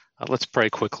Let's pray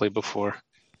quickly before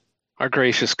our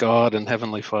gracious God and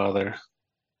Heavenly Father.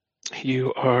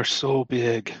 You are so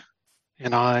big,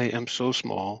 and I am so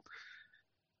small.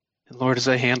 And Lord, as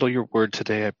I handle your word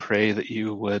today, I pray that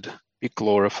you would be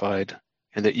glorified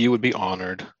and that you would be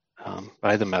honored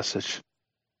by the message.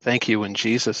 Thank you in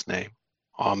Jesus' name.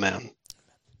 Amen.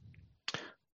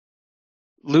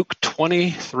 Luke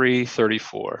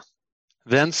 23:34.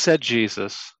 Then said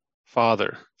Jesus,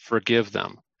 Father, forgive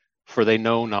them, for they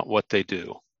know not what they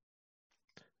do.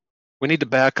 We need to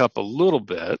back up a little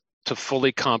bit to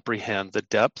fully comprehend the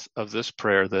depth of this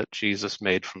prayer that Jesus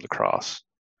made from the cross.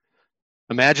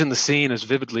 Imagine the scene as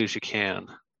vividly as you can.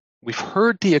 We've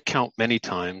heard the account many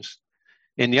times,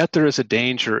 and yet there is a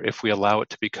danger if we allow it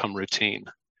to become routine.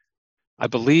 I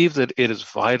believe that it is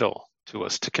vital to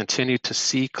us to continue to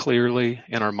see clearly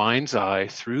in our mind's eye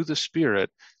through the Spirit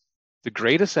the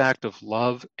greatest act of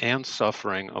love and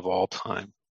suffering of all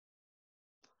time.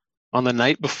 On the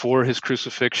night before his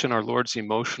crucifixion, our Lord's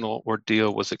emotional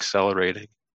ordeal was accelerating.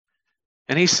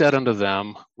 And he said unto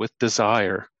them, with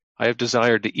desire, I have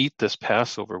desired to eat this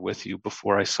Passover with you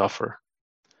before I suffer.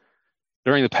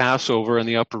 During the Passover in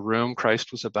the upper room,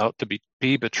 Christ was about to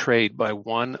be betrayed by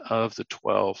one of the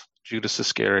 12, Judas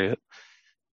Iscariot.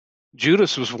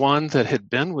 Judas was one that had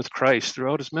been with Christ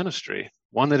throughout his ministry,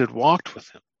 one that had walked with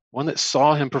him, one that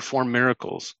saw him perform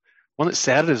miracles, one that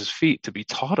sat at his feet to be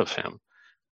taught of him,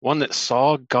 one that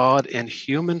saw God in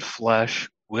human flesh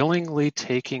willingly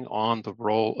taking on the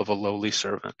role of a lowly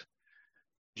servant.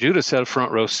 Judas had a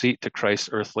front row seat to Christ's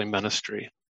earthly ministry.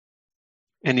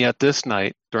 And yet this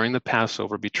night, during the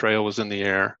Passover, betrayal was in the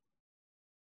air.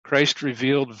 Christ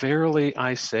revealed, Verily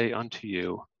I say unto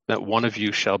you, that one of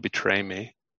you shall betray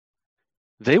me.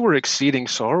 They were exceeding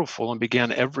sorrowful, and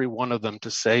began every one of them to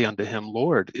say unto him,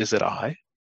 Lord, is it I?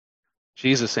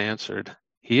 Jesus answered,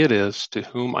 He it is to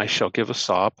whom I shall give a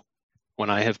sop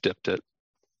when I have dipped it.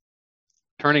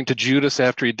 Turning to Judas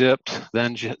after he dipped,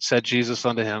 then said Jesus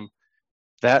unto him,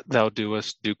 That thou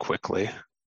doest, do quickly.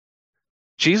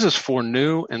 Jesus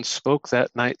foreknew and spoke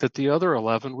that night that the other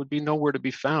 11 would be nowhere to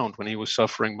be found when he was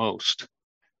suffering most.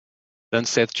 Then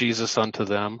saith Jesus unto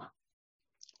them,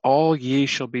 All ye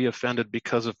shall be offended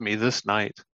because of me this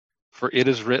night, for it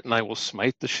is written, I will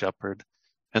smite the shepherd,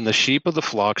 and the sheep of the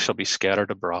flock shall be scattered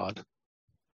abroad.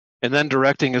 And then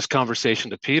directing his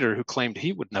conversation to Peter, who claimed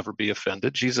he would never be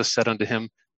offended, Jesus said unto him,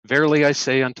 Verily I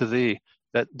say unto thee,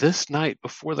 that this night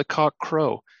before the cock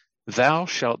crow, thou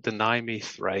shalt deny me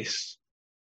thrice.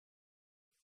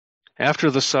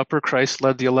 After the supper, Christ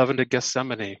led the 11 to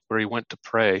Gethsemane, where he went to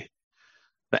pray.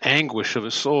 The anguish of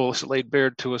his soul is laid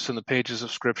bare to us in the pages of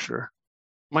Scripture.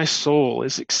 My soul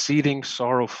is exceeding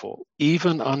sorrowful,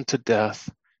 even unto death.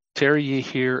 Tarry ye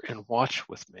here and watch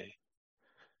with me.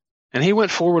 And he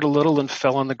went forward a little and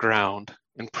fell on the ground,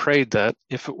 and prayed that,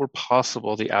 if it were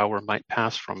possible, the hour might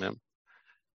pass from him.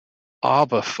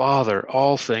 Abba, Father,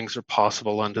 all things are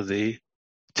possible unto thee.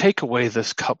 Take away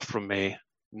this cup from me.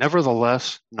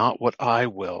 Nevertheless, not what I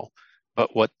will,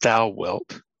 but what thou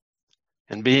wilt.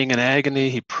 And being in agony,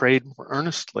 he prayed more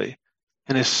earnestly,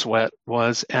 and his sweat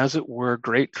was, as it were,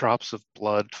 great drops of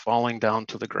blood falling down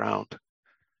to the ground.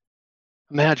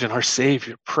 Imagine our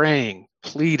Savior praying,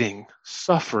 pleading,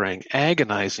 suffering,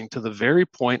 agonizing to the very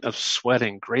point of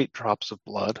sweating great drops of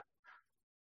blood.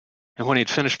 And when he had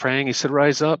finished praying, he said,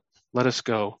 Rise up, let us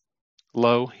go.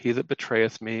 Lo, he that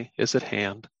betrayeth me is at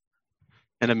hand.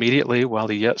 And immediately, while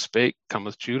he yet spake,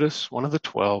 cometh Judas, one of the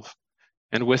 12,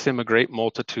 and with him a great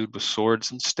multitude with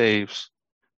swords and staves,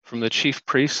 from the chief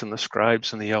priests and the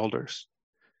scribes and the elders.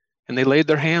 And they laid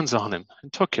their hands on him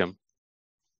and took him.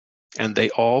 And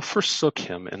they all forsook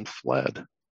him and fled.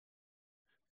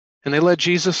 And they led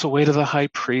Jesus away to the high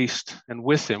priest, and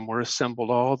with him were assembled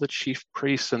all the chief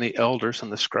priests and the elders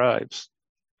and the scribes.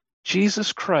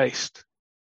 Jesus Christ,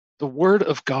 the Word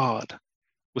of God,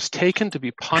 was taken to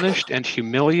be punished and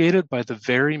humiliated by the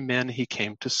very men he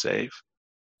came to save.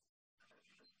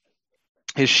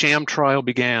 His sham trial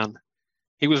began.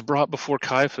 He was brought before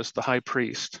Caiaphas, the high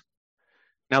priest.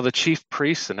 Now the chief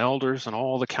priests and elders and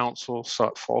all the council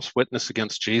sought false witness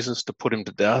against Jesus to put him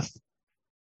to death.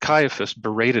 Caiaphas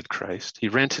berated Christ. He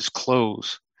rent his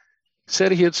clothes,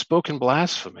 said he had spoken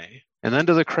blasphemy. And then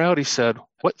to the crowd he said,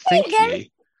 What think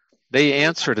ye? They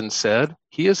answered and said,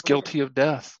 He is guilty of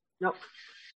death. Nope.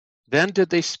 Then did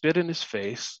they spit in his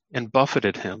face and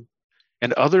buffeted him,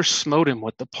 and others smote him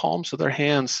with the palms of their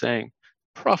hands, saying,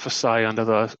 Prophesy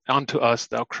unto us,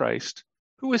 thou Christ.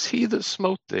 Who is he that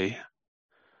smote thee?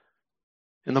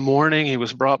 In the morning he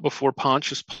was brought before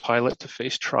Pontius Pilate to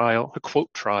face trial, a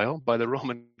quote trial, by the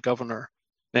Roman governor.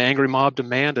 The angry mob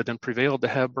demanded and prevailed to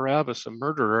have Barabbas, a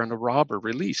murderer and a robber,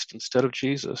 released instead of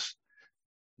Jesus.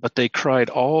 But they cried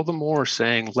all the more,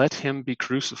 saying, "Let him be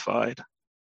crucified."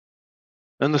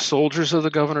 Then the soldiers of the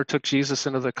governor took Jesus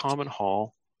into the common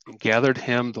hall and gathered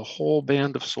him the whole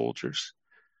band of soldiers.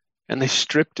 And they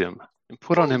stripped him and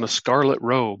put on him a scarlet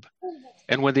robe.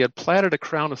 And when they had platted a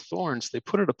crown of thorns, they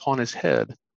put it upon his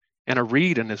head and a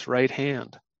reed in his right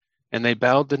hand. And they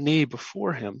bowed the knee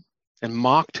before him and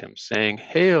mocked him, saying,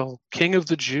 "Hail, King of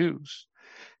the Jews!"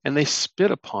 And they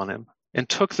spit upon him and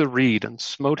took the reed and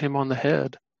smote him on the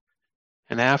head.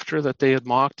 And after that they had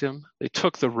mocked him, they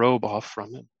took the robe off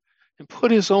from him and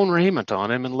put his own raiment on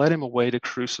him and led him away to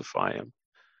crucify him.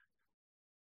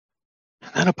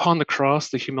 And then upon the cross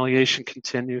the humiliation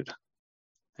continued.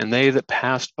 And they that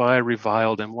passed by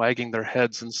reviled him, wagging their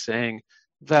heads and saying,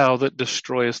 "Thou that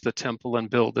destroyest the temple and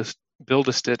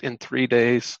buildest it in 3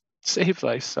 days, save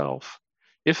thyself.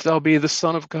 If thou be the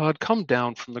Son of God, come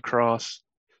down from the cross."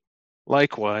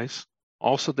 Likewise,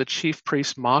 also the chief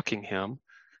priests mocking him,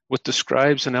 with the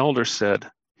scribes and elders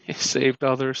said, "He saved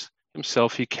others,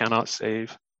 himself he cannot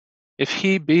save. If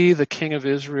he be the King of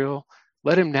Israel,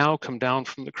 let him now come down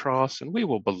from the cross, and we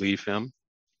will believe him.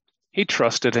 He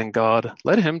trusted in God.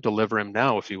 Let him deliver him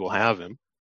now if he will have him.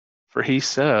 For he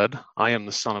said, I am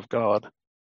the Son of God."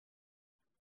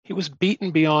 He was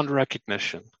beaten beyond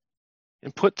recognition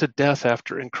and put to death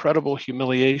after incredible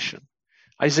humiliation.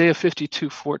 Isaiah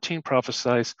 52:14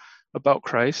 prophesies about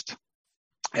Christ.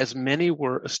 "As many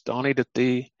were astonished at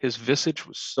thee, his visage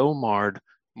was so marred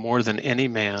more than any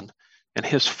man, and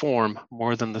his form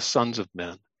more than the sons of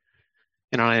men."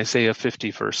 In Isaiah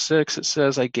 50:6, it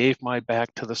says, "I gave my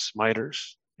back to the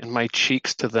smiters, and my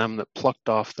cheeks to them that plucked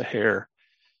off the hair.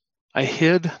 I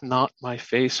hid not my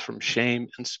face from shame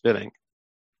and spitting."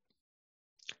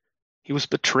 He was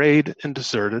betrayed and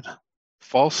deserted,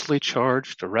 falsely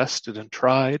charged, arrested and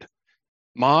tried,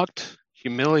 mocked,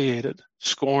 humiliated,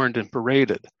 scorned and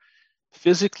paraded,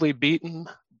 physically beaten,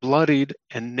 bloodied,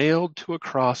 and nailed to a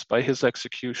cross by his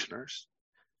executioners.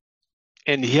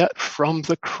 And yet from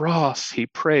the cross he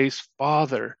prays,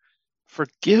 "Father,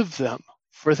 forgive them,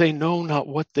 for they know not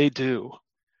what they do."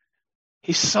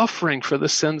 He's suffering for the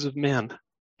sins of men.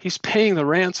 He's paying the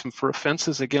ransom for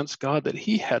offenses against God that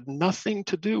he had nothing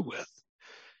to do with.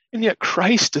 And yet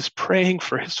Christ is praying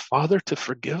for his Father to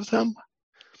forgive them.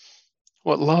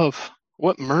 What love,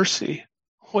 what mercy,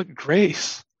 what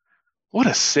grace, what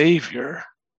a Savior.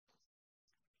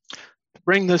 To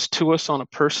bring this to us on a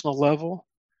personal level,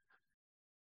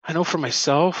 I know for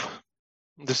myself,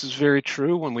 this is very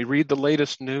true. When we read the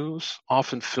latest news,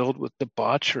 often filled with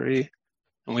debauchery,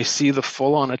 and we see the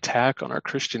full-on attack on our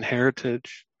Christian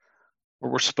heritage,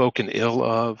 or we're spoken ill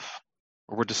of,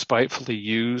 or we're despitefully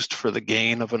used for the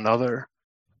gain of another,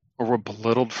 or we're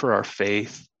belittled for our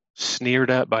faith,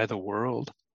 sneered at by the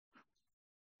world,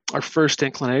 our first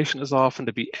inclination is often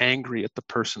to be angry at the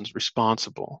persons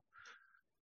responsible.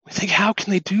 We think, how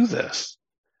can they do this?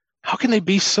 How can they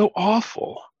be so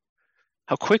awful?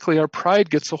 How quickly our pride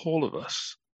gets a hold of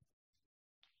us.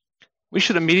 We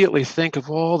should immediately think of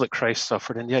all that Christ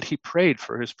suffered, and yet he prayed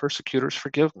for his persecutors'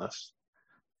 forgiveness.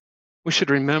 We should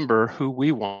remember who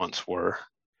we once were.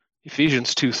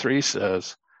 Ephesians 2:3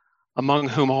 says, "Among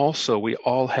whom also we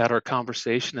all had our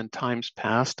conversation in times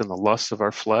past in the lusts of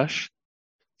our flesh,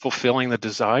 fulfilling the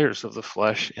desires of the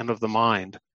flesh and of the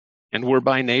mind, and were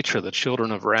by nature the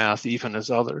children of wrath, even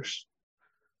as others."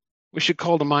 We should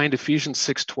call to mind Ephesians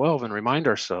 6:12 and remind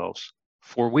ourselves,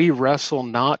 "For we wrestle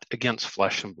not against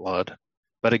flesh and blood,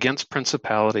 but against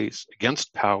principalities,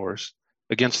 against powers,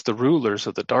 against the rulers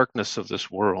of the darkness of this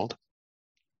world,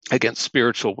 against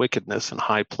spiritual wickedness in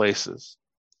high places."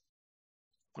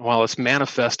 While it's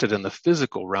manifested in the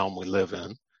physical realm we live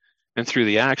in and through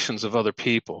the actions of other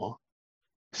people,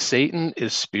 Satan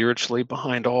is spiritually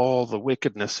behind all the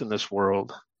wickedness in this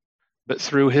world. But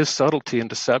through his subtlety and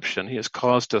deception, he has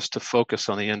caused us to focus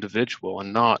on the individual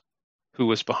and not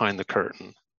who is behind the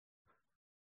curtain.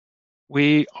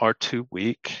 We are too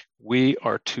weak, we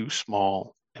are too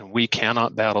small, and we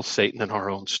cannot battle Satan in our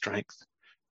own strength.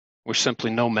 We're simply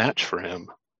no match for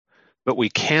him. But we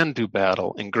can do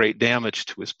battle and great damage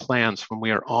to his plans when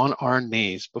we are on our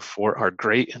knees before our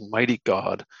great and mighty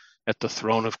God at the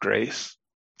throne of grace.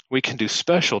 We can do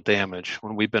special damage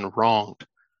when we've been wronged,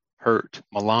 hurt,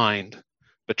 maligned,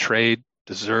 betrayed,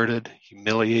 deserted,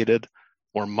 humiliated,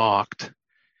 or mocked.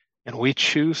 And we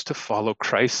choose to follow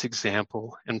Christ's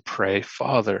example and pray,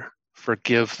 "Father,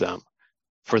 forgive them,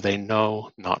 for they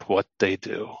know not what they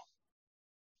do."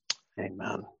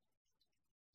 Amen.